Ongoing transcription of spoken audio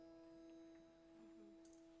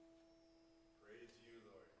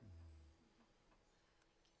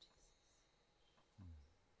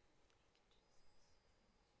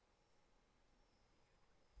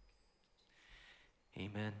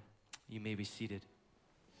Amen. You may be seated.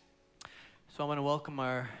 So I want to welcome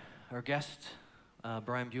our guest,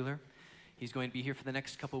 Brian Bueller. He's going to be here for the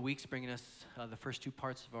next couple of weeks, bringing us the first two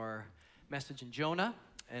parts of our message in Jonah,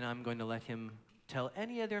 and I'm going to let him tell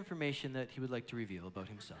any other information that he would like to reveal about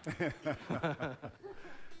himself.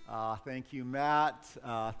 Thank you, Matt.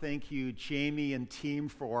 Thank you, Jamie and team,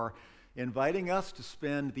 for inviting us to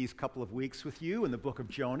spend these couple of weeks with you in the book of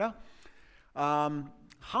Jonah.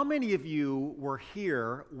 How many of you were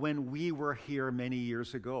here when we were here many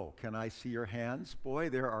years ago? Can I see your hands? Boy,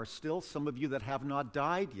 there are still some of you that have not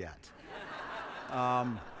died yet.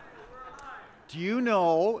 Do you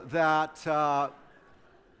know that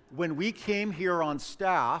when we came here on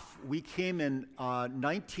staff, we came in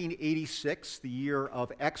 1986, the year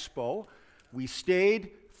of Expo. We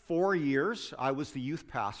stayed 4 years. I was the youth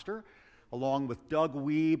pastor, along with Doug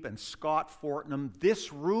Weeb and Scott Fortnum.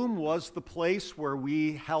 This room was the place where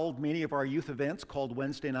we held many of our youth events called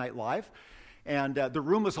Wednesday Night Live. And the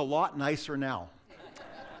room is a lot nicer now.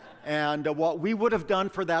 And what we would have done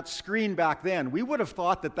for that screen back then, we would have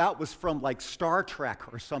thought that that was from like Star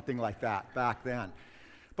Trek or something like that back then.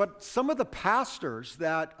 But some of the pastors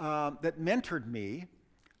that mentored me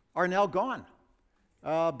are now gone.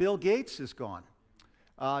 Bill Gates is gone.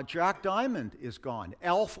 Jack Diamond is gone.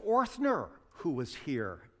 Alf Orthner, who was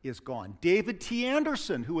here, is gone. David T.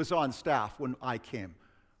 Anderson, who was on staff when I came,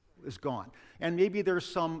 is gone. And maybe there's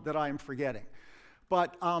some that I am forgetting.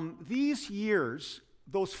 But these years,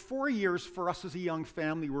 those 4 years for us as a young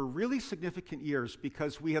family were really significant years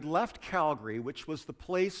because we had left Calgary, which was the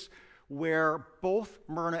place where both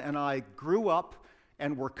Myrna and I grew up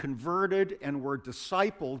and were converted and were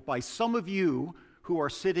discipled by some of you who are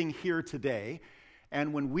sitting here today.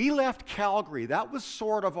 And when we left Calgary, that was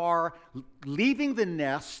sort of our leaving the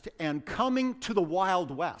nest and coming to the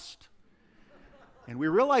Wild West. And we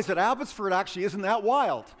realized that Abbotsford actually isn't that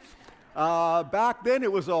wild. Back then,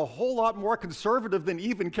 it was a whole lot more conservative than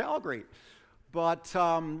even Calgary. But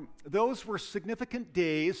those were significant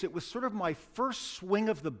days. It was sort of my first swing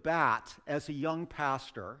of the bat as a young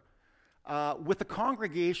pastor with a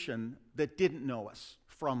congregation that didn't know us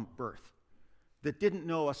from birth, that didn't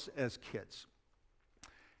know us as kids.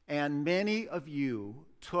 And many of you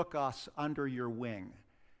took us under your wing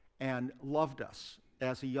and loved us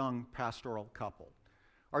as a young pastoral couple.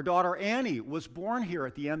 Our daughter Annie was born here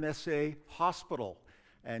at the MSA Hospital,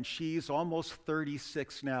 and she's almost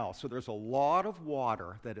 36 now. So there's a lot of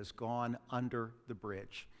water that has gone under the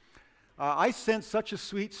bridge. I sense such a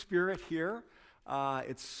sweet spirit here.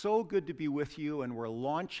 It's so good to be with you, and we're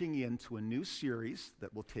launching into a new series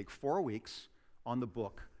that will take 4 weeks on the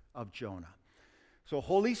book of Jonah. So,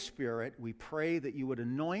 Holy Spirit, we pray that you would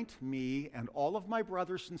anoint me and all of my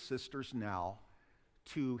brothers and sisters now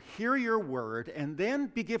to hear your word and then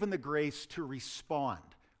be given the grace to respond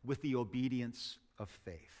with the obedience of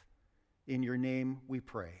faith. In your name we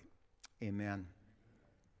pray. Amen.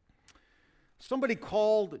 Somebody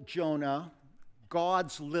called Jonah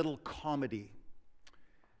God's little comedy.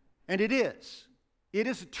 And it is. It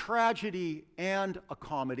is a tragedy and a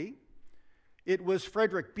comedy. It was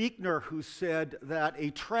Frederick Buechner who said that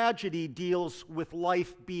a tragedy deals with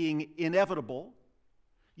life being inevitable.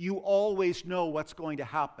 You always know what's going to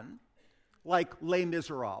happen, like Les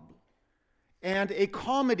Miserables. And a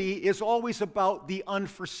comedy is always about the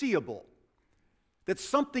unforeseeable, that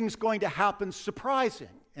something's going to happen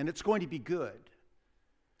surprising, and it's going to be good.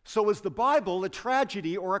 So is the Bible a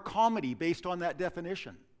tragedy or a comedy based on that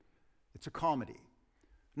definition? It's a comedy.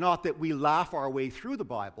 Not that we laugh our way through the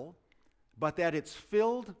Bible, but that it's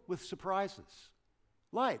filled with surprises,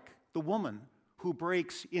 like the woman who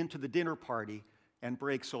breaks into the dinner party and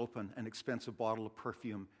breaks open an expensive bottle of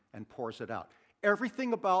perfume and pours it out.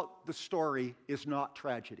 Everything about the story is not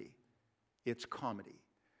tragedy, it's comedy.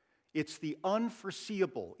 It's the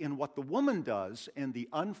unforeseeable in what the woman does and the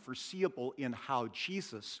unforeseeable in how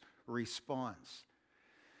Jesus responds.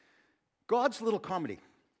 God's little comedy.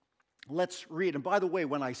 Let's read. And by the way,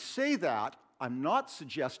 when I say that, I'm not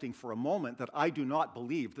suggesting for a moment that I do not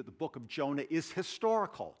believe that the book of Jonah is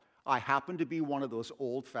historical. I happen to be one of those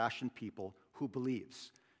old-fashioned people who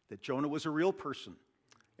believes that Jonah was a real person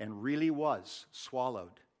and really was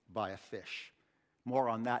swallowed by a fish. More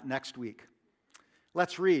on that next week.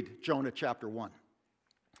 Let's read Jonah chapter 1.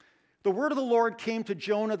 The word of the Lord came to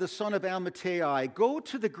Jonah the son of Amittai. Go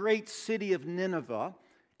to the great city of Nineveh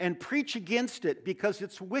and preach against it because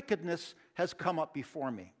its wickedness has come up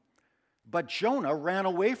before me. But Jonah ran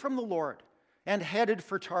away from the Lord and headed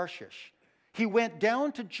for Tarshish. He went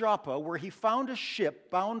down to Joppa, where he found a ship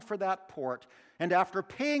bound for that port, and after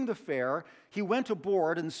paying the fare, he went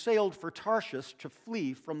aboard and sailed for Tarshish to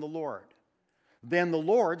flee from the Lord. Then the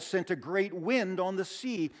Lord sent a great wind on the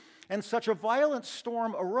sea, and such a violent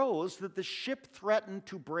storm arose that the ship threatened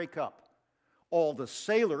to break up. All the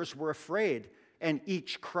sailors were afraid, and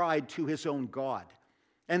each cried to his own god.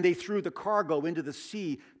 And they threw the cargo into the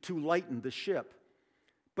sea to lighten the ship.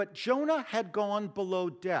 But Jonah had gone below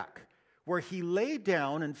deck, where he lay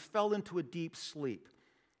down and fell into a deep sleep.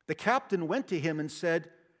 The captain went to him and said,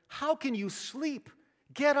 "How can you sleep?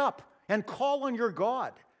 Get up and call on your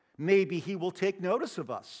God. Maybe he will take notice of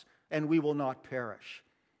us, and we will not perish."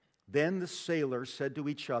 Then the sailors said to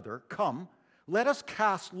each other, "Come, let us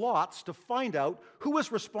cast lots to find out who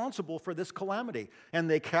is responsible for this calamity." And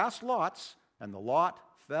they cast lots, and the lot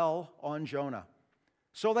fell on Jonah.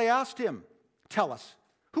 So they asked him, "Tell us,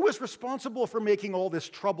 who is responsible for making all this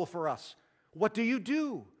trouble for us? What do you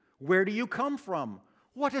do? Where do you come from?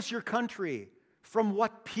 What is your country? From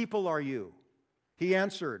what people are you?" He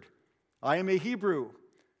answered, "I am a Hebrew,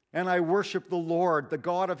 and I worship the Lord, the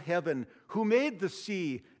God of heaven, who made the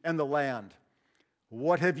sea and the land."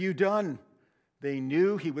 "What have you done?" They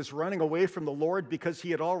knew he was running away from the Lord because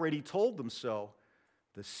he had already told them so.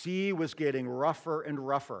 The sea was getting rougher and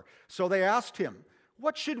rougher. So they asked him,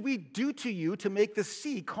 "What should we do to you to make the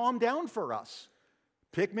sea calm down for us?"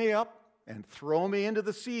 "Pick me up and throw me into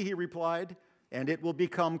the sea," he replied, "and it will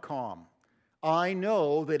become calm. I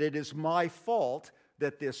know that it is my fault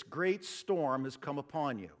that this great storm has come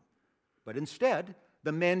upon you." But instead,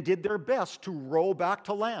 the men did their best to row back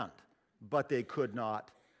to land, but they could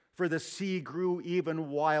not, for the sea grew even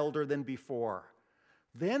wilder than before.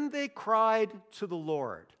 Then they cried to the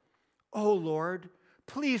Lord, "O Lord,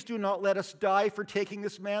 please do not let us die for taking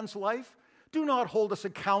this man's life. Do not hold us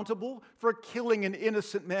accountable for killing an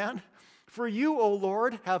innocent man. For you, O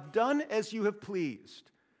Lord, have done as you have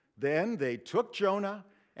pleased." Then they took Jonah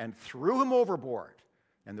and threw him overboard,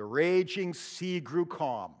 and the raging sea grew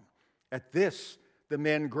calm. At this, the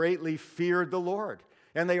men greatly feared the Lord,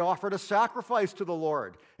 and they offered a sacrifice to the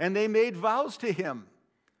Lord, and they made vows to him.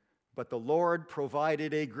 But the Lord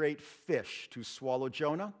provided a great fish to swallow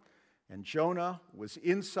Jonah, and Jonah was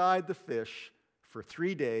inside the fish for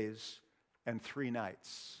 3 days and 3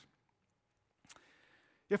 nights.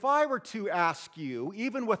 If I were to ask you,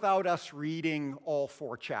 even without us reading all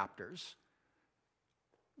 4 chapters,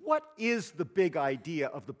 what is the big idea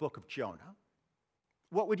of the book of Jonah?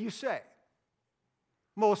 What would you say?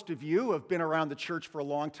 Most of you have been around the church for a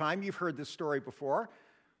long time. You've heard this story before.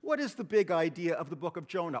 What is the big idea of the book of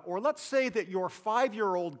Jonah? Or let's say that your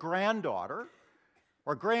 5-year-old granddaughter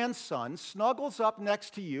or grandson snuggles up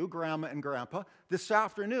next to you, Grandma and Grandpa, this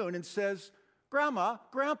afternoon and says, "Grandma,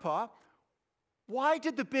 Grandpa, why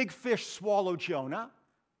did the big fish swallow Jonah?"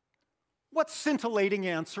 What scintillating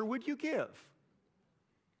answer would you give?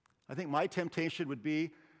 I think my temptation would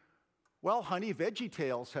be, "Well, honey,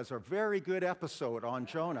 VeggieTales has a very good episode on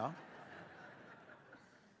Jonah.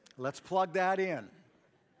 Let's plug that in."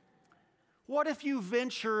 What if you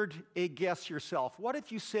ventured a guess yourself? What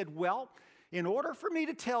if you said, "Well, in order for me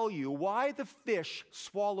to tell you why the fish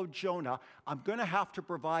swallowed Jonah, I'm going to have to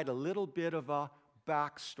provide a little bit of a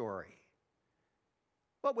backstory"?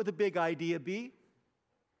 What would the big idea be?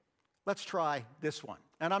 Let's try this one.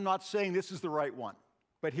 And I'm not saying this is the right one,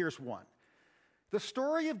 but here's one. The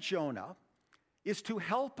story of Jonah is to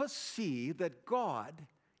help us see that God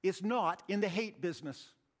is not in the hate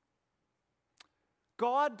business.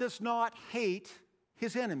 God does not hate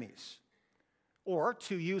his enemies. Or,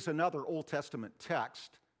 to use another Old Testament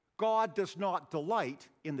text, God does not delight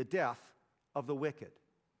in the death of the wicked.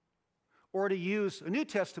 Or, to use a New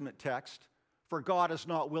Testament text, for God is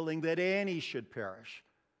not willing that any should perish,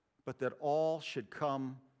 but that all should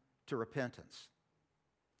come to repentance.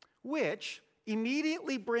 Which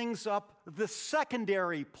immediately brings up the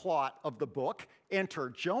secondary plot of the book, enter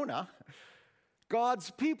Jonah.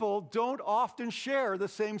 God's people don't often share the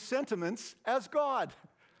same sentiments as God.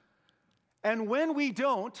 And when we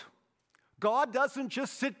don't, God doesn't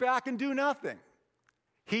just sit back and do nothing.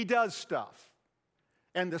 He does stuff.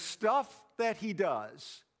 And the stuff that he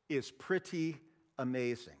does is pretty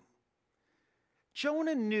amazing.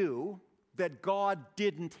 Jonah knew that God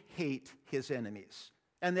didn't hate his enemies,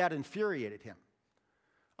 and that infuriated him.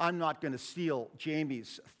 I'm not going to steal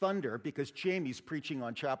Jamie's thunder because Jamie's preaching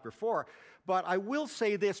on chapter 4, but I will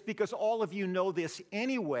say this because all of you know this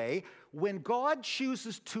anyway. When God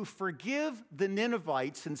chooses to forgive the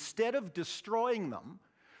Ninevites instead of destroying them,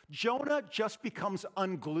 Jonah just becomes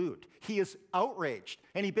unglued. He is outraged,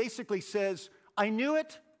 and he basically says, "I knew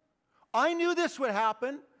it. I knew this would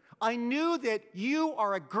happen. I knew that you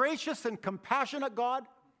are a gracious and compassionate God,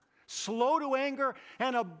 slow to anger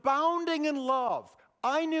and abounding in love.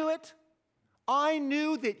 I knew it. I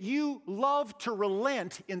knew that you love to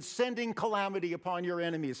relent in sending calamity upon your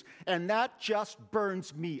enemies, and that just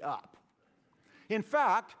burns me up. In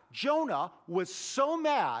fact, Jonah was so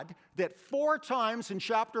mad that 4 times in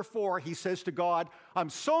chapter 4 he says to God, I'm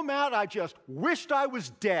so mad I just wished I was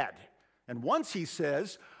dead. And once he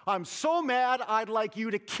says, I'm so mad I'd like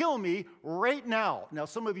you to kill me right now. Now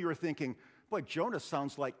some of you are thinking, boy, Jonah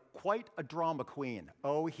sounds like quite a drama queen.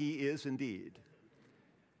 Oh, he is indeed.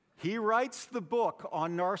 He writes the book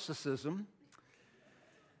on narcissism.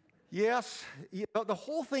 Yes, the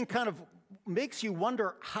whole thing kind of makes you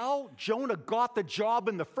wonder how Jonah got the job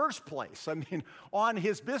in the first place. I mean, on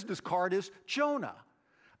his business card is Jonah,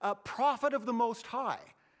 a prophet of the Most High.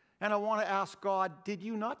 And I want to ask God, did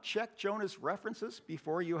you not check Jonah's references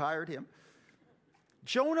before you hired him?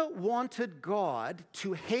 Jonah wanted God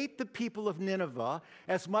to hate the people of Nineveh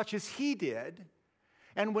as much as he did.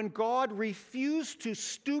 And when God refused to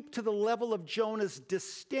stoop to the level of Jonah's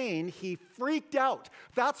disdain, he freaked out.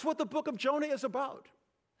 That's what the book of Jonah is about.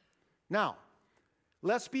 Now,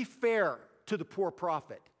 let's be fair to the poor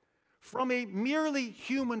prophet. From a merely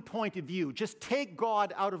human point of view, just take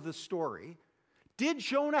God out of the story. Did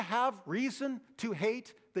Jonah have reason to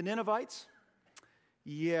hate the Ninevites?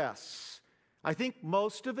 Yes. I think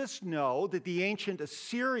most of us know that the ancient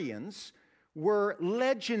Assyrians were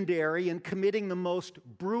legendary in committing the most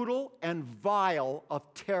brutal and vile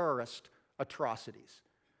of terrorist atrocities.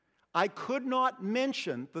 I could not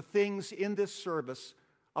mention the things in this service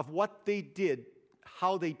of what they did,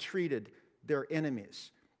 how they treated their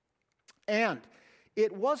enemies. And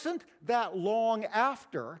it wasn't that long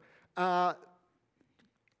after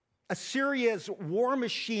Assyria's war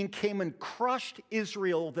machine came and crushed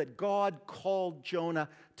Israel that God called Jonah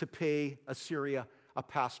to pay Assyria a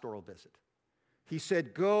pastoral visit. He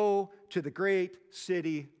said, go to the great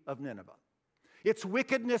city of Nineveh. Its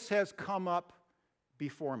wickedness has come up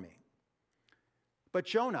before me. But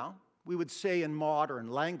Jonah, we would say in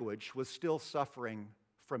modern language, was still suffering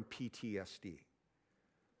from PTSD.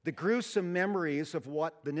 The gruesome memories of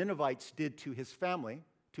what the Ninevites did to his family,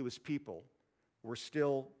 to his people, were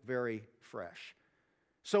still very fresh.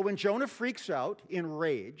 So when Jonah freaks out in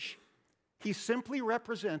rage, he's simply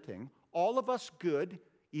representing all of us good,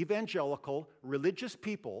 evangelical, religious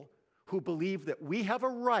people who believe that we have a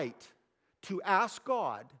right to ask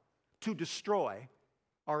God to destroy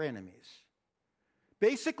our enemies.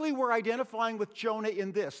 Basically, we're identifying with Jonah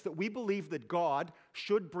in this, that we believe that God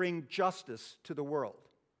should bring justice to the world,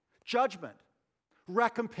 judgment,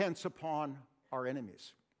 recompense upon our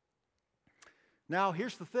enemies. Now,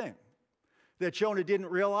 here's the thing that Jonah didn't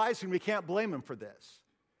realize, and we can't blame him for this,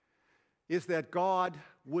 is that God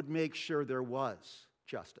would make sure there was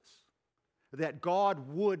justice, that God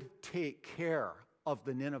would take care of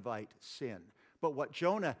the Ninevite sin. But what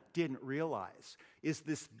Jonah didn't realize is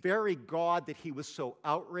this very God that he was so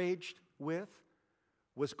outraged with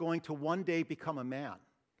was going to one day become a man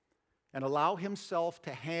and allow himself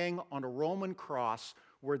to hang on a Roman cross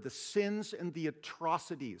where the sins and the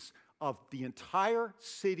atrocities of the entire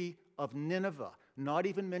city of Nineveh, not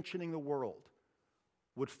even mentioning the world,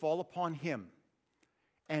 would fall upon him,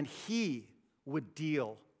 and he would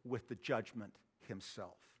deal with the judgment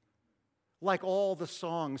himself, like all the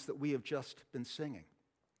songs that we have just been singing.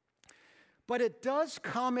 But it does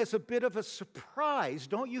come as a bit of a surprise,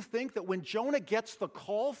 don't you think, that when Jonah gets the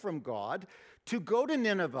call from God to go to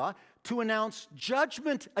Nineveh to announce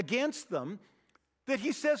judgment against them, that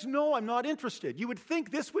he says, no, I'm not interested. You would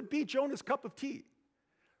think this would be Jonah's cup of tea,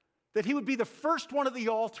 that he would be the first one at the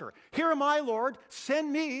altar. Here am I, Lord,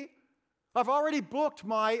 send me. I've already booked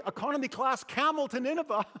my economy class camel to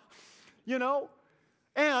Nineveh,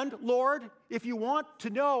 And, Lord, if you want to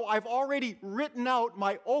know, I've already written out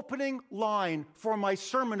my opening line for my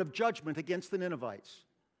sermon of judgment against the Ninevites.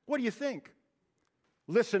 What do you think?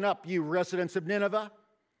 Listen up, you residents of Nineveh.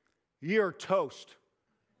 You're toast.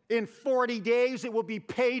 In 40 days, it will be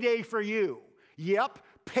payday for you. Yep,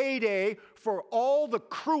 payday for all the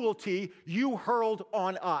cruelty you hurled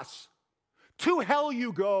on us. To hell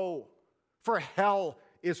you go, for hell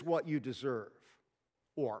is what you deserve.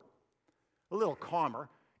 Or, a little calmer,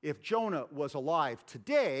 if Jonah was alive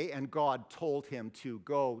today and God told him to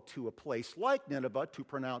go to a place like Nineveh to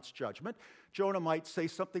pronounce judgment, Jonah might say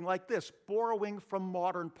something like this, borrowing from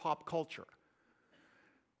modern pop culture.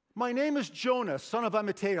 My name is Jonah, son of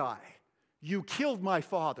Amittai. You killed my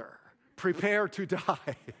father. Prepare to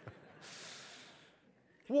die.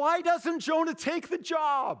 Why doesn't Jonah take the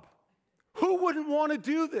job? Who wouldn't want to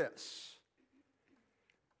do this?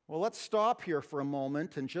 Well, let's stop here for a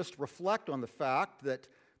moment and just reflect on the fact that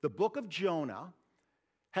the book of Jonah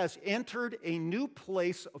has entered a new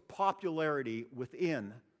place of popularity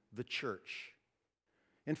within the church.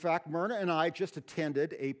 In fact, Myrna and I just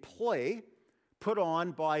attended a play put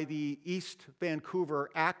on by the East Vancouver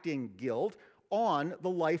Acting Guild on the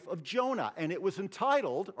life of Jonah. And it was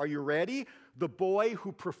entitled, are you ready? The Boy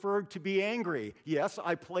Who Preferred to Be Angry. Yes,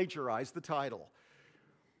 I plagiarized the title.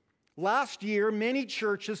 Last year, many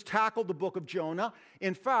churches tackled the book of Jonah.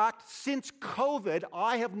 In fact, since COVID,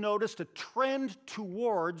 I have noticed a trend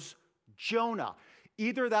towards Jonah.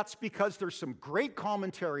 Either that's because there's some great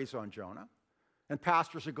commentaries on Jonah, and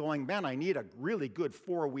pastors are going, man, I need a really good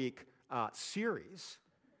 4-week series,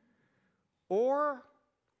 or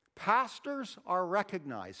pastors are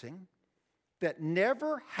recognizing that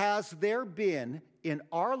never has there been in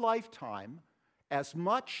our lifetime as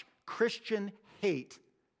much Christian hate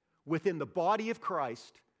within the body of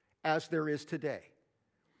Christ as there is today.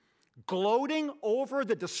 Gloating over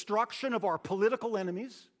the destruction of our political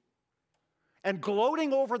enemies and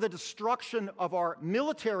gloating over the destruction of our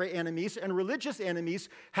military enemies and religious enemies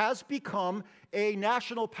has become a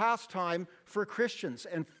national pastime for Christians.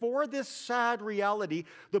 And for this sad reality,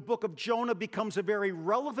 the book of Jonah becomes a very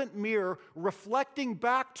relevant mirror reflecting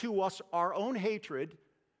back to us our own hatred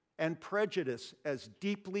and prejudice as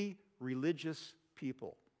deeply religious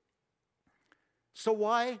people. So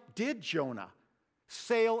why did Jonah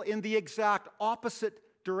sail in the exact opposite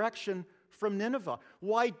direction from Nineveh?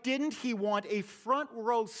 Why didn't he want a front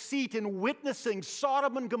row seat in witnessing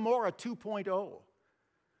Sodom and Gomorrah 2.0?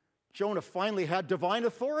 Jonah finally had divine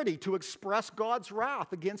authority to express God's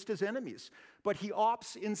wrath against his enemies, but he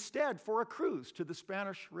opts instead for a cruise to the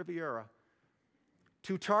Spanish Riviera,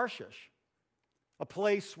 to Tarshish, a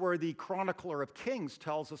place where the chronicler of Kings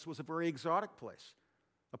tells us was a very exotic place,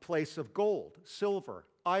 a place of gold, silver,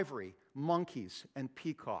 ivory, monkeys, and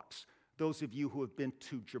peacocks. Those of you who have been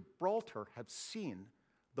to Gibraltar have seen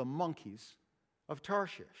the monkeys of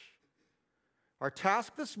Tarshish. Our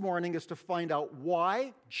task this morning is to find out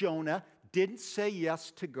why Jonah didn't say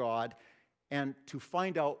yes to God and to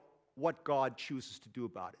find out what God chooses to do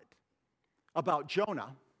about it. About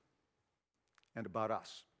Jonah and about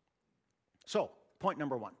us. So, point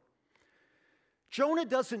number 1. Jonah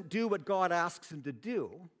doesn't do what God asks him to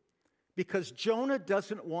do because Jonah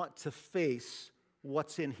doesn't want to face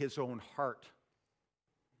what's in his own heart.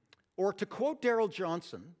 Or to quote Darrell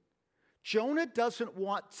Johnson, Jonah doesn't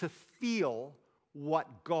want to feel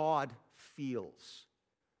what God feels.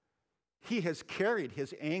 He has carried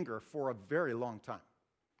his anger for a very long time.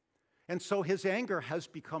 And so his anger has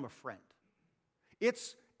become a friend.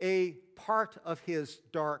 It's a part of his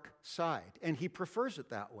dark side, and he prefers it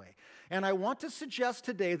that way. And I want to suggest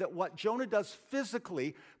today that what Jonah does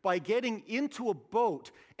physically by getting into a boat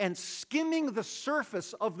and skimming the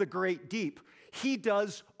surface of the great deep, he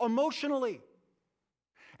does emotionally.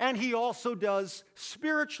 And he also does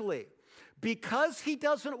spiritually. Because he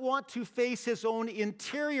doesn't want to face his own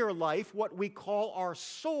interior life, what we call our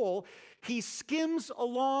soul, he skims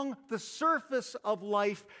along the surface of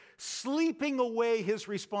life, sleeping away his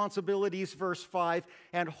responsibilities, verse 5,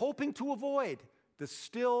 and hoping to avoid the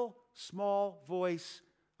still, small voice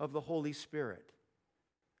of the Holy Spirit.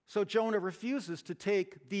 So Jonah refuses to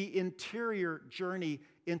take the interior journey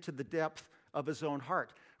into the depth of his own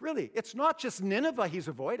heart. Really, it's not just Nineveh he's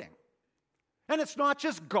avoiding. And it's not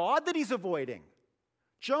just God that he's avoiding.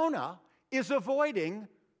 Jonah is avoiding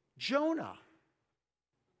Jonah.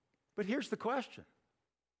 But here's the question.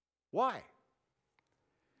 Why?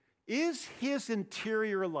 Is his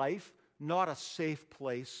interior life not a safe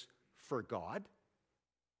place for God?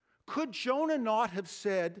 Could Jonah not have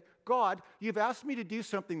said, God, you've asked me to do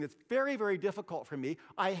something that's very, very difficult for me.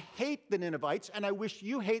 I hate the Ninevites, and I wish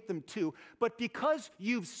you hate them too. But because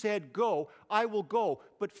you've said go, I will go.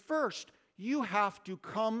 But first, you have to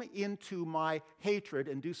come into my hatred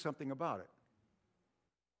and do something about it.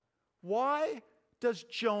 Why does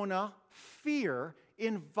Jonah fear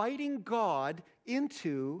inviting God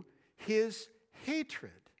into his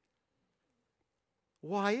hatred?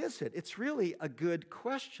 Why is it? It's really a good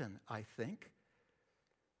question, I think.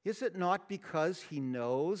 Is it not because he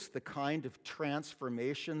knows the kind of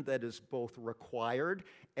transformation that is both required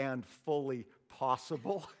and fully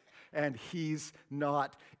possible? And he's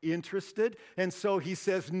not interested. And so he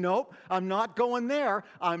says, nope, I'm not going there.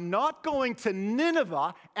 I'm not going to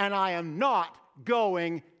Nineveh, and I am not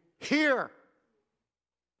going here.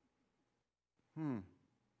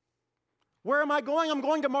 Where am I going? I'm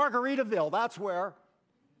going to Margaritaville. That's where.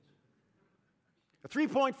 A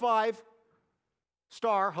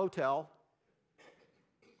 3.5-star hotel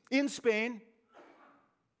in Spain.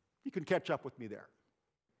 You can catch up with me there.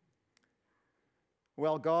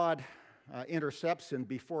 Well, God intercepts him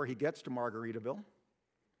before he gets to Margaritaville.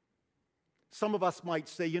 Some of us might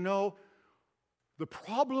say, the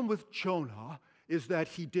problem with Jonah is that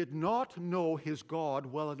he did not know his God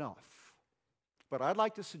well enough. But I'd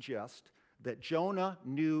like to suggest that Jonah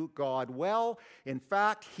knew God well. In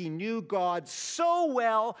fact, he knew God so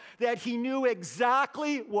well that he knew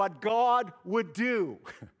exactly what God would do.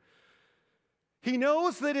 He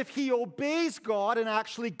knows that if he obeys God and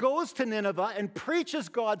actually goes to Nineveh and preaches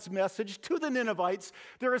God's message to the Ninevites,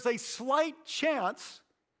 there is a slight chance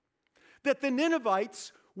that the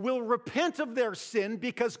Ninevites will repent of their sin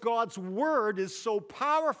because God's word is so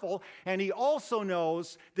powerful. And he also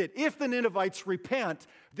knows that if the Ninevites repent,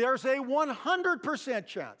 there's a 100%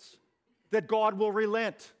 chance that God will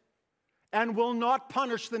relent and will not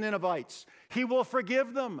punish the Ninevites. He will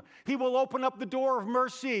forgive them. He will open up the door of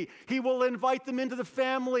mercy. He will invite them into the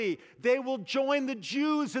family. They will join the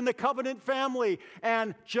Jews in the covenant family.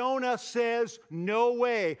 And Jonah says, no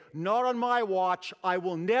way, not on my watch. I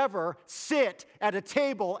will never sit at a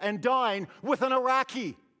table and dine with an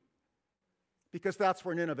Iraqi. Because that's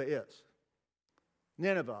where Nineveh is.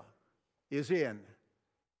 Nineveh is in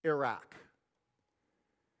Iraq.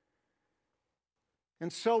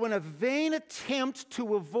 And so in a vain attempt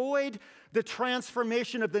to avoid the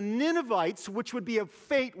transformation of the Ninevites, which would be a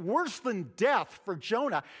fate worse than death for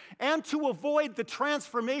Jonah, and to avoid the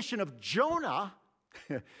transformation of Jonah,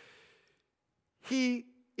 he,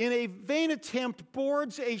 in a vain attempt,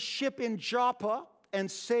 boards a ship in Joppa and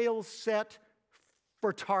sails set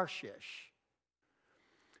for Tarshish.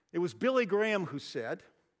 It was Billy Graham who said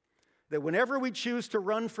that whenever we choose to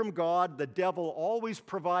run from God, the devil always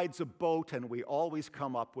provides a boat and we always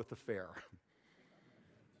come up with a fare.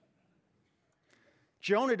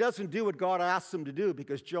 Jonah doesn't do what God asks him to do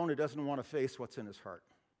because Jonah doesn't want to face what's in his heart.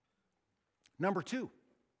 Number two,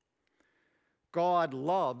 God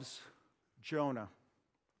loves Jonah.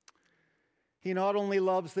 He not only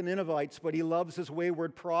loves the Ninevites, but he loves his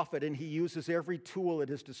wayward prophet, and he uses every tool at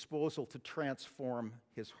his disposal to transform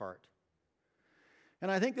his heart. And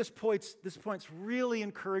I think this point's really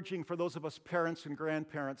encouraging for those of us parents and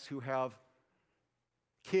grandparents who have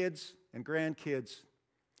kids and grandkids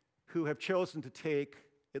who have chosen to take,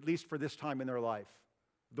 at least for this time in their life,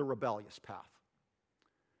 the rebellious path.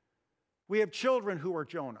 We have children who are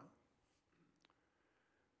Jonah.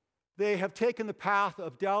 They have taken the path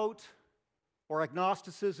of doubt or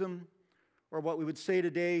agnosticism, or what we would say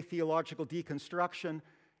today, theological deconstruction.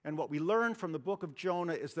 And what we learn from the book of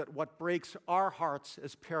Jonah is that what breaks our hearts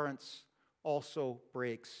as parents also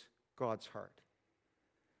breaks God's heart.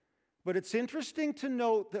 But it's interesting to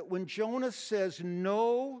note that when Jonah says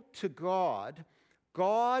no to God,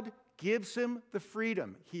 God gives him the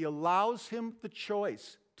freedom. He allows him the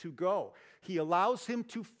choice to go. He allows him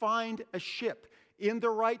to find a ship in the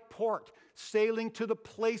right port, sailing to the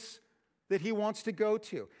place that he wants to go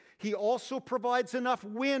to. He also provides enough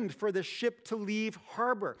wind for the ship to leave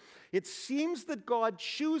harbor. It seems that God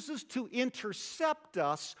chooses to intercept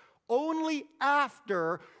us only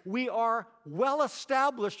after we are well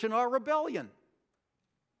established in our rebellion.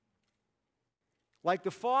 Like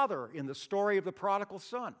the father in the story of the prodigal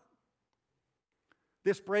son.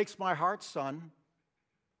 This breaks my heart, son,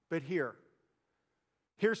 but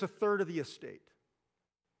here's a third of the estate.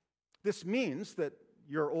 This means that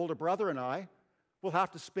your older brother and I will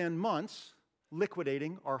have to spend months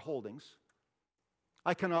liquidating our holdings.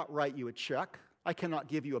 I cannot write you a check. I cannot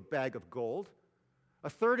give you a bag of gold. A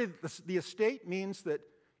third of the estate means that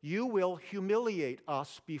you will humiliate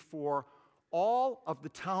us before all of the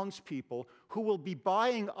townspeople who will be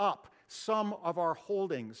buying up some of our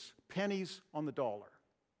holdings, pennies on the dollar.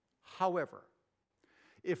 However,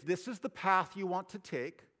 if this is the path you want to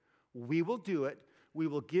take, we will do it. We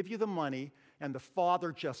will give you the money, and the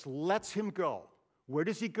father just lets him go. Where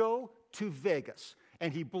does he go? To Vegas.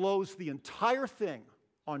 And he blows the entire thing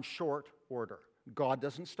on short order. God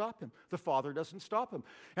doesn't stop him. The father doesn't stop him.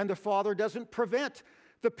 And the father doesn't prevent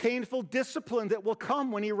the painful discipline that will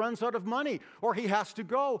come when he runs out of money, or he has to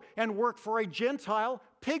go and work for a Gentile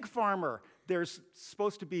pig farmer. There's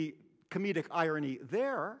supposed to be comedic irony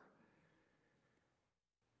there.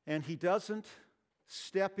 And he doesn't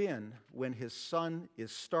step in when his son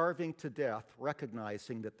is starving to death,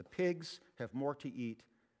 recognizing that the pigs have more to eat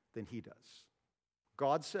than he does.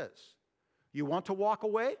 God says, you want to walk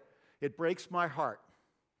away? It breaks my heart.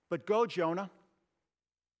 But go, Jonah.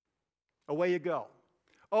 Away you go.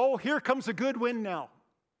 Oh, here comes a good wind now.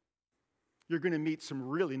 You're going to meet some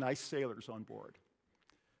really nice sailors on board.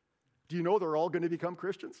 Do you know they're all going to become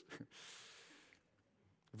Christians?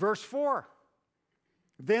 Verse 4.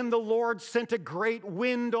 Then the Lord sent a great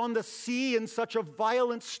wind on the sea, and such a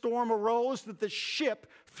violent storm arose that the ship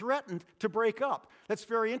threatened to break up. That's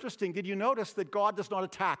very interesting. Did you notice that God does not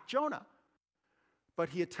attack Jonah, but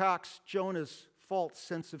he attacks Jonah's false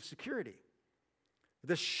sense of security?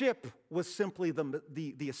 The ship was simply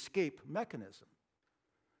the escape mechanism.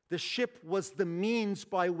 The ship was the means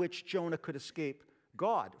by which Jonah could escape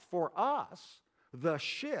God. For us, the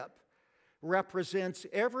ship represents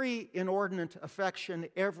every inordinate affection,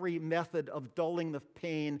 every method of dulling the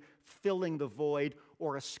pain, filling the void,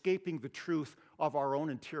 or escaping the truth of our own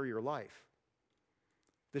interior life.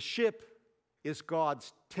 The ship is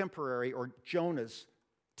God's temporary, or Jonah's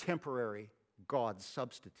temporary, God's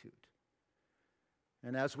substitute.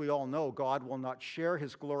 And as we all know, God will not share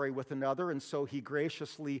his glory with another, and so he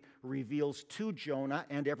graciously reveals to Jonah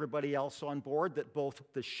and everybody else on board that both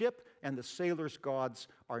the ship and the sailors' gods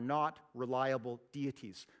are not reliable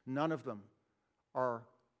deities. None of them are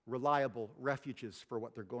reliable refuges for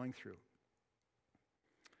what they're going through.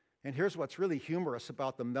 And here's what's really humorous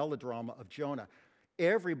about the melodrama of Jonah.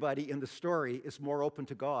 Everybody in the story is more open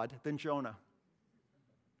to God than Jonah.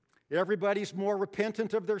 Everybody's more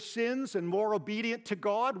repentant of their sins and more obedient to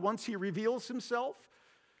God once he reveals himself.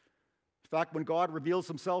 In fact, when God reveals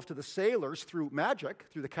himself to the sailors through magic,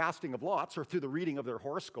 through the casting of lots, or through the reading of their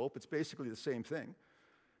horoscope, it's basically the same thing.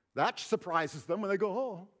 That surprises them when they go,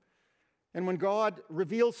 oh. And when God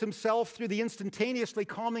reveals himself through the instantaneously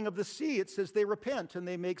calming of the sea, it says they repent and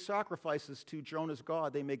they make sacrifices to Jonah's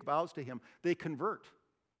God. They make vows to him. They convert.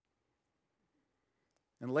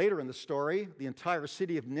 And later in the story, the entire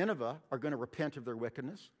city of Nineveh are going to repent of their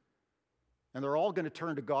wickedness. And they're all going to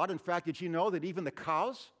turn to God. In fact, did you know that even the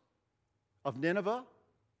cows of Nineveh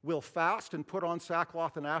will fast and put on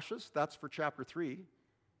sackcloth and ashes? That's for chapter 3.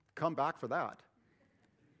 Come back for that.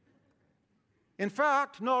 In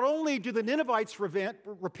fact, not only do the Ninevites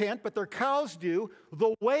repent, but their cows do.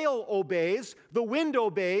 The whale obeys, the wind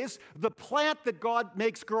obeys, the plant that God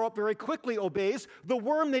makes grow up very quickly obeys, the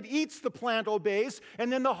worm that eats the plant obeys,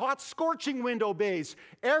 and then the hot scorching wind obeys.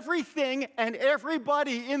 Everything and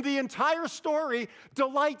everybody in the entire story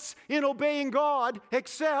delights in obeying God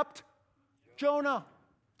except Jonah.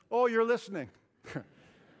 Oh, you're listening.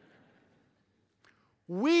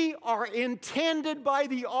 We are intended by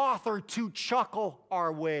the author to chuckle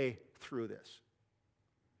our way through this.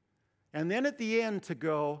 And then at the end to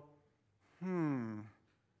go,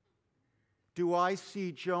 do I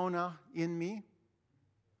see Jonah in me?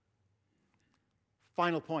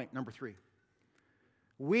 Final point, number 3.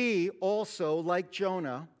 We also, like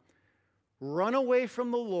Jonah, run away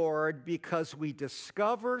from the Lord because we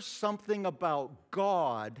discover something about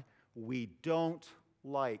God we don't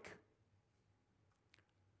like.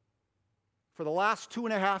 For the last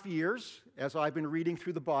 2.5 years, as I've been reading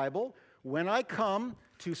through the Bible, when I come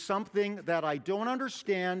to something that I don't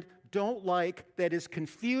understand, don't like, that is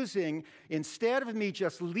confusing, instead of me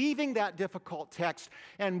just leaving that difficult text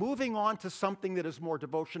and moving on to something that is more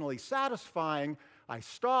devotionally satisfying, I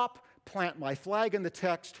stop, plant my flag in the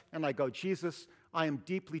text, and I go, Jesus, I am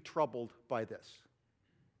deeply troubled by this.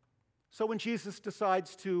 So when Jesus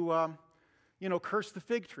decides to, curse the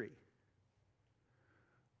fig tree,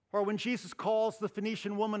 or when Jesus calls the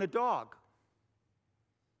Phoenician woman a dog.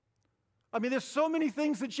 I mean, there's so many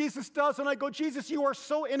things that Jesus does, and I go, Jesus, you are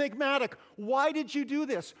so enigmatic. Why did you do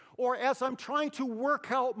this? Or as I'm trying to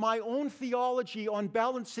work out my own theology on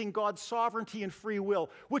balancing God's sovereignty and free will,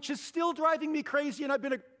 which is still driving me crazy, and I've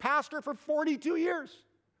been a pastor for 42 years.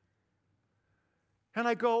 And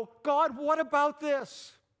I go, God, what about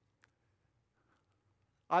this?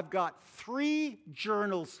 I've got 3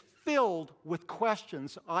 journals filled with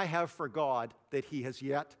questions I have for God that he has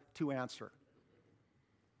yet to answer.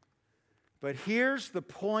 But here's the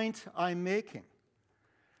point I'm making.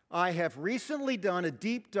 I have recently done a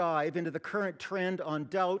deep dive into the current trend on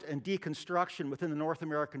doubt and deconstruction within the North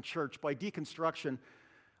American church. By deconstruction,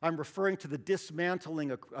 I'm referring to the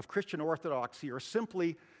dismantling of Christian orthodoxy, or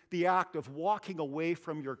simply the act of walking away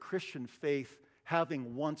from your Christian faith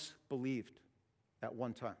having once believed at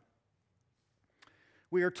one time.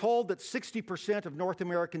 We are told that 60% of North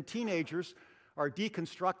American teenagers are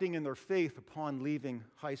deconstructing in their faith upon leaving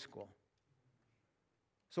high school.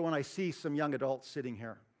 So when I see some young adults sitting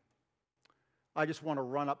here, I just want to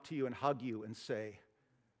run up to you and hug you and say,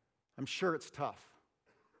 I'm sure it's tough,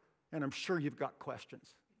 and I'm sure you've got questions,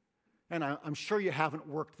 and I'm sure you haven't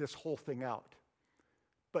worked this whole thing out,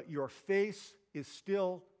 but your face is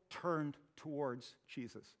still turned towards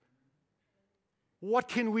Jesus. What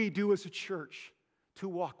can we do as a church to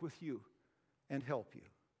walk with you and help you?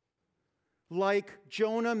 Like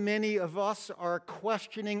Jonah, many of us are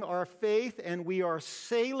questioning our faith and we are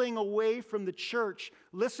sailing away from the church.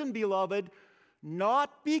 Listen, beloved,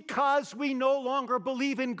 not because we no longer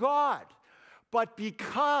believe in God, but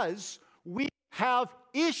because we have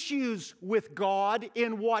issues with God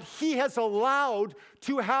in what He has allowed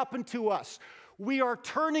to happen to us. We are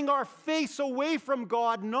turning our face away from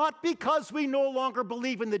God not because we no longer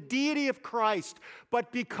believe in the deity of Christ,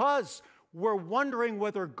 but because we're wondering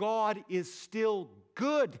whether God is still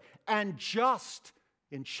good and just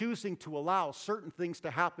in choosing to allow certain things to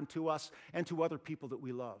happen to us and to other people that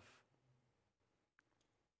we love.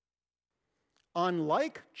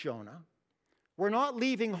 Unlike Jonah, we're not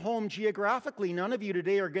leaving home geographically. None of you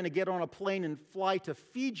today are going to get on a plane and fly to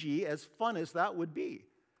Fiji, as fun as that would be.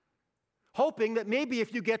 Hoping that maybe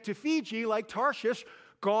if you get to Fiji, like Tarshish,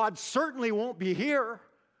 God certainly won't be here.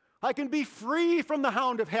 I can be free from the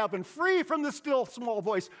hound of heaven, free from the still small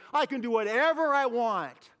voice. I can do whatever I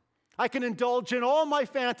want. I can indulge in all my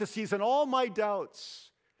fantasies and all my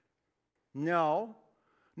doubts. No.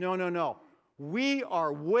 We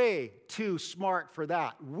are way too smart for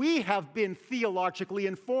that. We have been theologically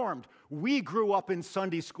informed. We grew up in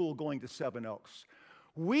Sunday school going to Seven Oaks.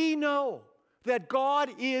 We know that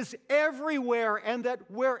God is everywhere and that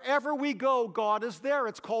wherever we go, God is there.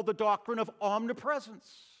 It's called the doctrine of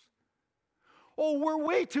omnipresence. Oh, we're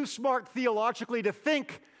way too smart theologically to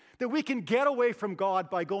think that we can get away from God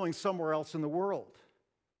by going somewhere else in the world.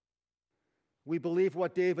 We believe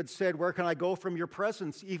what David said, where can I go from your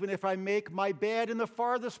presence? Even if I make my bed in the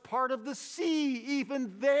farthest part of the sea,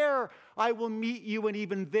 even there I will meet you, and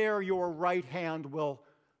even there your right hand will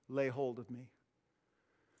lay hold of me.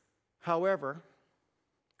 However,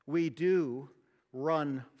 we do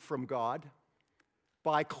run from God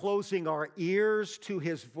by closing our ears to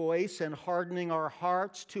His voice and hardening our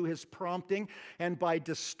hearts to His prompting, and by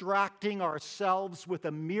distracting ourselves with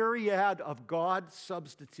a myriad of God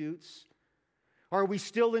substitutes. Are we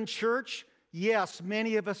still in church? Yes,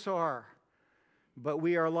 many of us are. But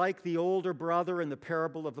we are like the older brother in the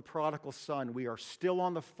parable of the prodigal son. We are still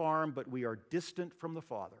on the farm, but we are distant from the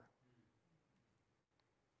Father.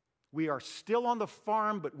 We are still on the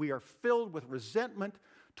farm, but we are filled with resentment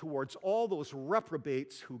towards all those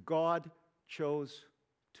reprobates who God chose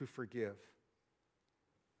to forgive.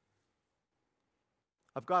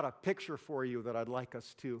 I've got a picture for you that I'd like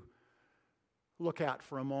us to look at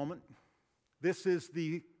for a moment. This is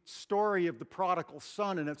the story of the prodigal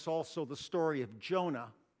son, and it's also the story of Jonah.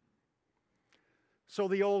 So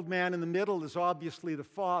the old man in the middle is obviously the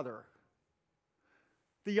father.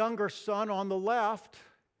 The younger son on the left,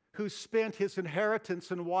 who spent his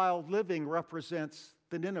inheritance in wild living, represents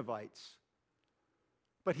the Ninevites.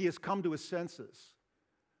 But he has come to his senses,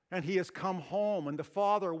 and he has come home, and the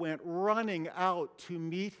father went running out to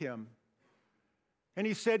meet him. And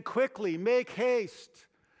he said, "Quickly, make haste.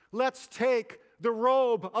 Let's take the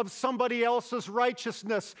robe of somebody else's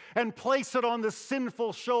righteousness and place it on the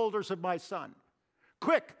sinful shoulders of my son.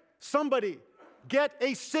 Quick, somebody, get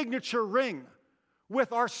a signature ring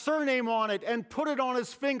with our surname on it and put it on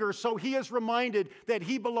his finger so he is reminded that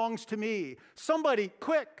he belongs to me. Somebody,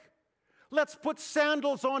 quick, let's put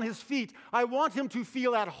sandals on his feet. I want him to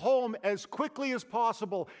feel at home as quickly as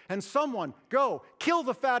possible. And someone, go, kill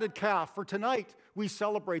the fatted calf, for tonight we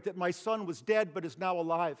celebrate that my son was dead but is now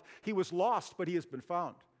alive. He was lost, but he has been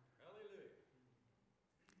found." Hallelujah.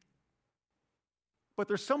 But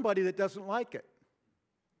there's somebody that doesn't like it.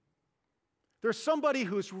 There's somebody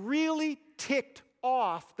who's really ticked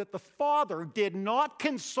off that the father did not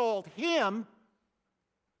consult him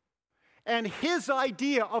and his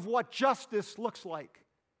idea of what justice looks like.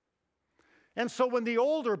 And so when the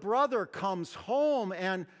older brother comes home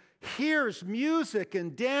and hears music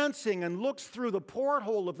and dancing and looks through the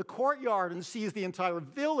porthole of the courtyard and sees the entire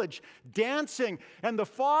village dancing and the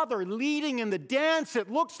father leading in the dance,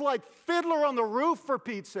 it looks like Fiddler on the Roof, for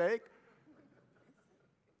Pete's sake.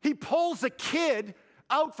 He pulls a kid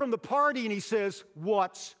out from the party and he says,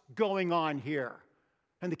 "What's going on here?"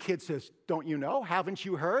 And the kid says, "Don't you know? Haven't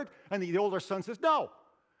you heard?" And the older son says, "No.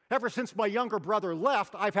 Ever since my younger brother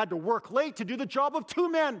left, I've had to work late to do the job of two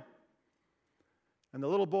men." And the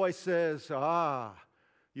little boy says,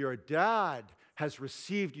 "Your dad has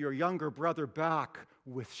received your younger brother back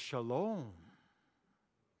with shalom.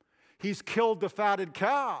 He's killed the fatted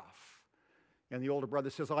calf." And the older brother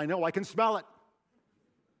says, "I know, I can smell it.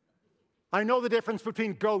 I know the difference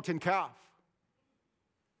between goat and calf."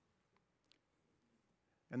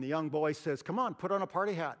 And the young boy says, "Come on, put on a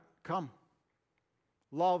party hat. Come.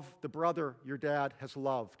 Love the brother your dad has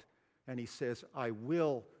loved." And he says, "I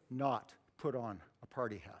will not put on a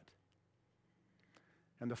party hat."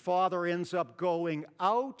 And the father ends up going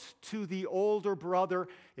out to the older brother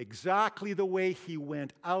exactly the way he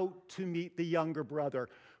went out to meet the younger brother.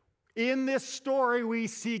 In this story, we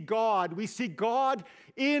see God. We see God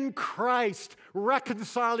in Christ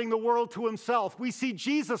reconciling the world to himself. We see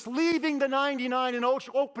Jesus leaving the 99 in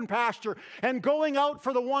open pasture and going out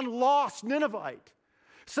for the one lost Ninevite,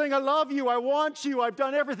 saying, I love you, I want you, I've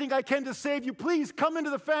done everything I can to save you. Please come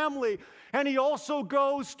into the family. And he also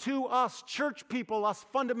goes to us church people, us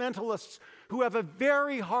fundamentalists, who have a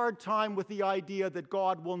very hard time with the idea that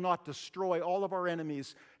God will not destroy all of our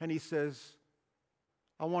enemies. And he says,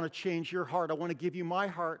 I want to change your heart. I want to give you my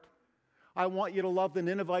heart. I want you to love the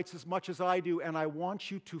Ninevites as much as I do, and I want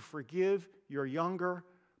you to forgive your younger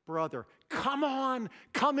brother. Come on,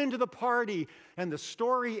 come into the party. And the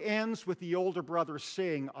story ends with the older brother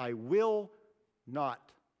saying, I will not.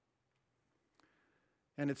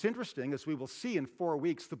 And it's interesting, as we will see in 4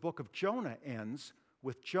 weeks, the book of Jonah ends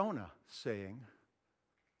with Jonah saying,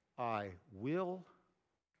 I will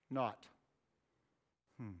not.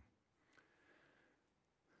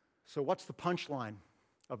 So what's the punchline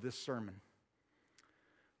of this sermon?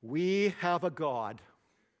 We have a God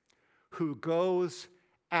who goes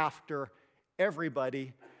after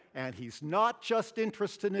everybody, and he's not just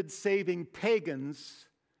interested in saving pagans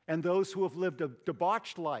and those who have lived a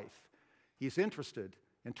debauched life. He's interested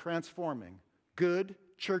in transforming good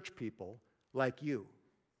church people like you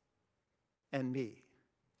and me.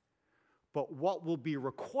 But what will be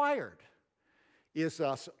required is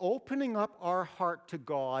us opening up our heart to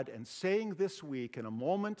God and saying this week in a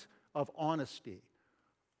moment of honesty,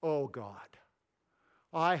 oh God,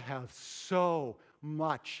 I have so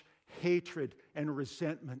much hatred and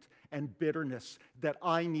resentment and bitterness that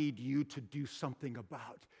I need you to do something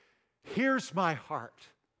about. Here's my heart.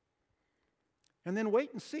 And then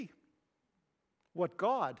wait and see what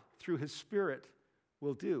God, through his Spirit,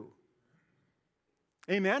 will do.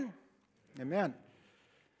 Amen? Amen.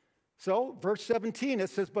 So, verse 17, it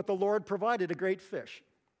says, but the Lord provided a great fish.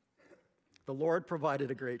 The Lord provided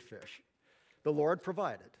a great fish. The Lord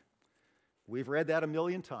provided. We've read that a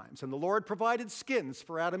million times. And the Lord provided skins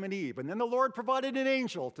for Adam and Eve. And then the Lord provided an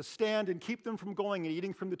angel to stand and keep them from going and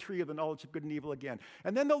eating from the tree of the knowledge of good and evil again.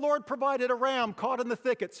 And then the Lord provided a ram caught in the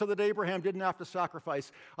thicket so that Abraham didn't have to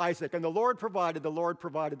sacrifice Isaac. And the Lord provided, the Lord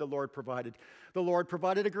provided, the Lord provided. The Lord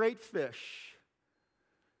provided a great fish.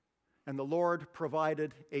 And the Lord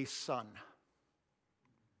provided a son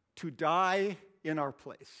to die in our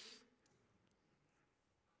place.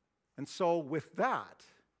 And so with that,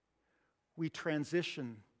 we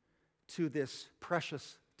transition to this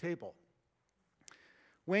precious table.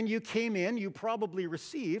 When you came in, you probably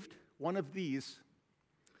received one of these,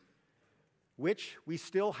 which we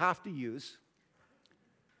still have to use.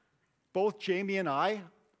 Both Jamie and I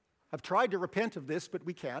have tried to repent of this, but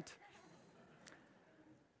we can't.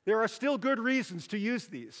 There are still good reasons to use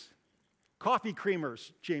these. Coffee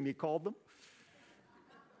creamers, Jamie called them.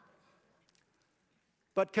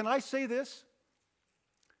 But can I say this?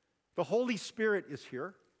 The Holy Spirit is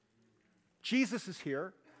here. Jesus is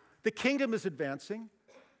here. The kingdom is advancing.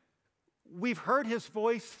 We've heard his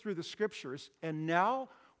voice through the scriptures, and now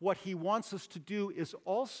what he wants us to do is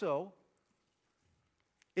also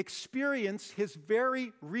experience his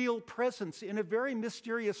very real presence in a very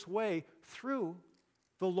mysterious way through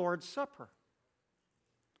the Lord's Supper.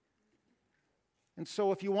 And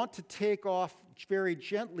so if you want to take off very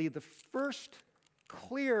gently the first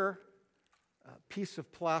clear piece of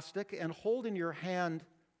plastic and hold in your hand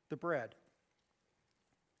the bread.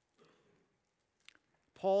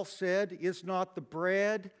 Paul said, is not the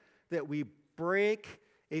bread that we break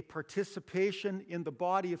a participation in the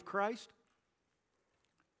body of Christ?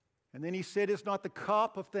 And then he said, is not the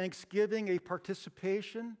cup of thanksgiving a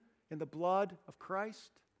participation in the blood of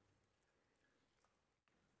Christ?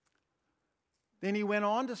 Then he went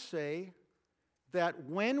on to say that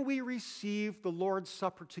when we receive the Lord's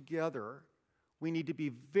Supper together, we need to be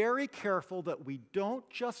very careful that we don't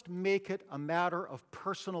just make it a matter of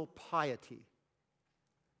personal piety.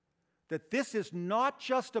 That this is not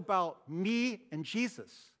just about me and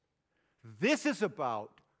Jesus. This is about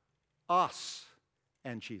us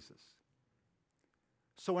and Jesus.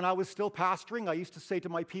 So when I was still pastoring, I used to say to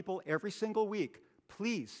my people every single week,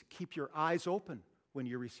 please keep your eyes open when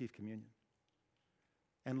you receive communion.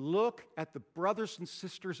 And look at the brothers and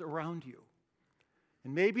sisters around you.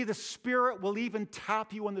 And maybe the Spirit will even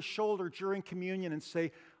tap you on the shoulder during communion and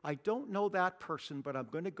say, I don't know that person, but I'm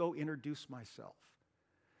going to go introduce myself.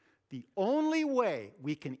 The only way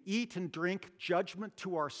we can eat and drink judgment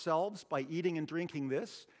to ourselves by eating and drinking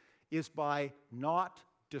this is by not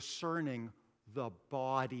discerning the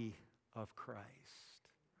body of Christ.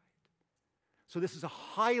 So this is a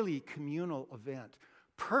highly communal event.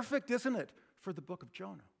 Perfect, isn't it, for the book of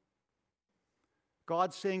Jonah?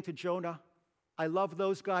 God saying to Jonah, I love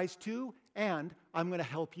those guys too, and I'm going to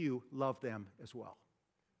help you love them as well.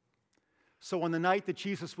 So on the night that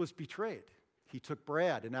Jesus was betrayed, he took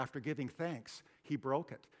bread, and after giving thanks, he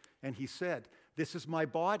broke it. And he said, this is my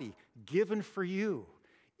body given for you.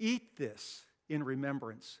 Eat this in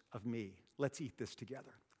remembrance of me. Let's eat this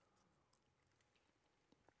together.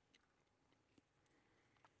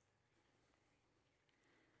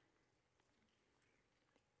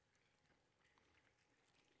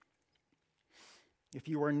 If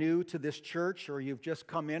you are new to this church or you've just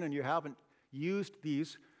come in and you haven't used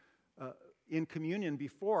these in communion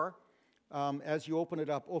before, as you open it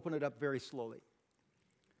up very slowly.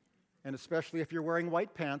 And especially if you're wearing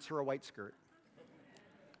white pants or a white skirt.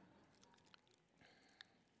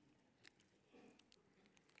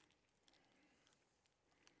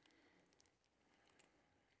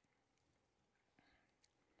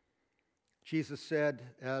 Jesus said,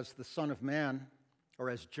 as the Son of Man, or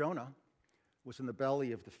as Jonah was in the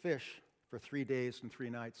belly of the fish for 3 days and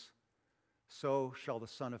 3 nights, so shall the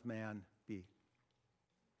Son of Man be.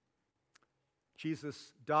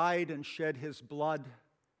 Jesus died and shed his blood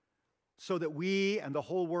so that we and the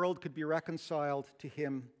whole world could be reconciled to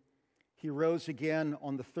him. He rose again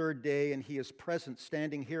on the 3rd day, and he is present,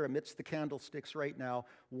 standing here amidst the candlesticks right now,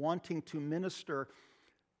 wanting to minister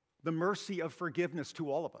the mercy of forgiveness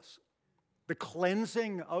to all of us. The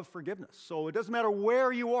cleansing of forgiveness. So it doesn't matter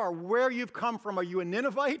where you are, where you've come from. Are you a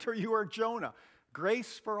Ninevite or you are Jonah?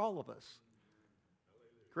 Grace for all of us.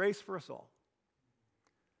 Grace for us all.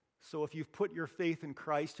 So if you've put your faith in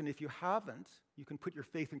Christ, and if you haven't, you can put your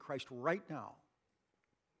faith in Christ right now.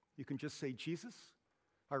 You can just say, Jesus,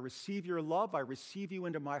 I receive your love. I receive you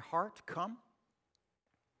into my heart. Come.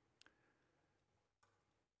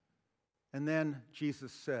 And then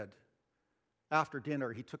Jesus said, after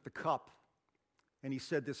dinner, he took the cup. And he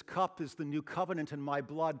said, this cup is the new covenant in my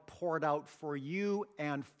blood poured out for you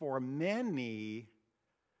and for many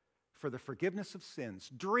for the forgiveness of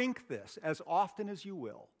sins. Drink this as often as you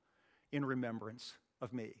will in remembrance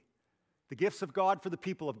of me. The gifts of God for the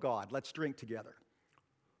people of God. Let's drink together.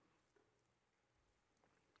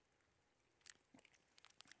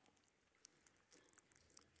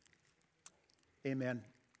 Amen.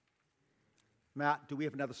 Matt, do we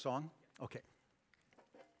have another song? Okay.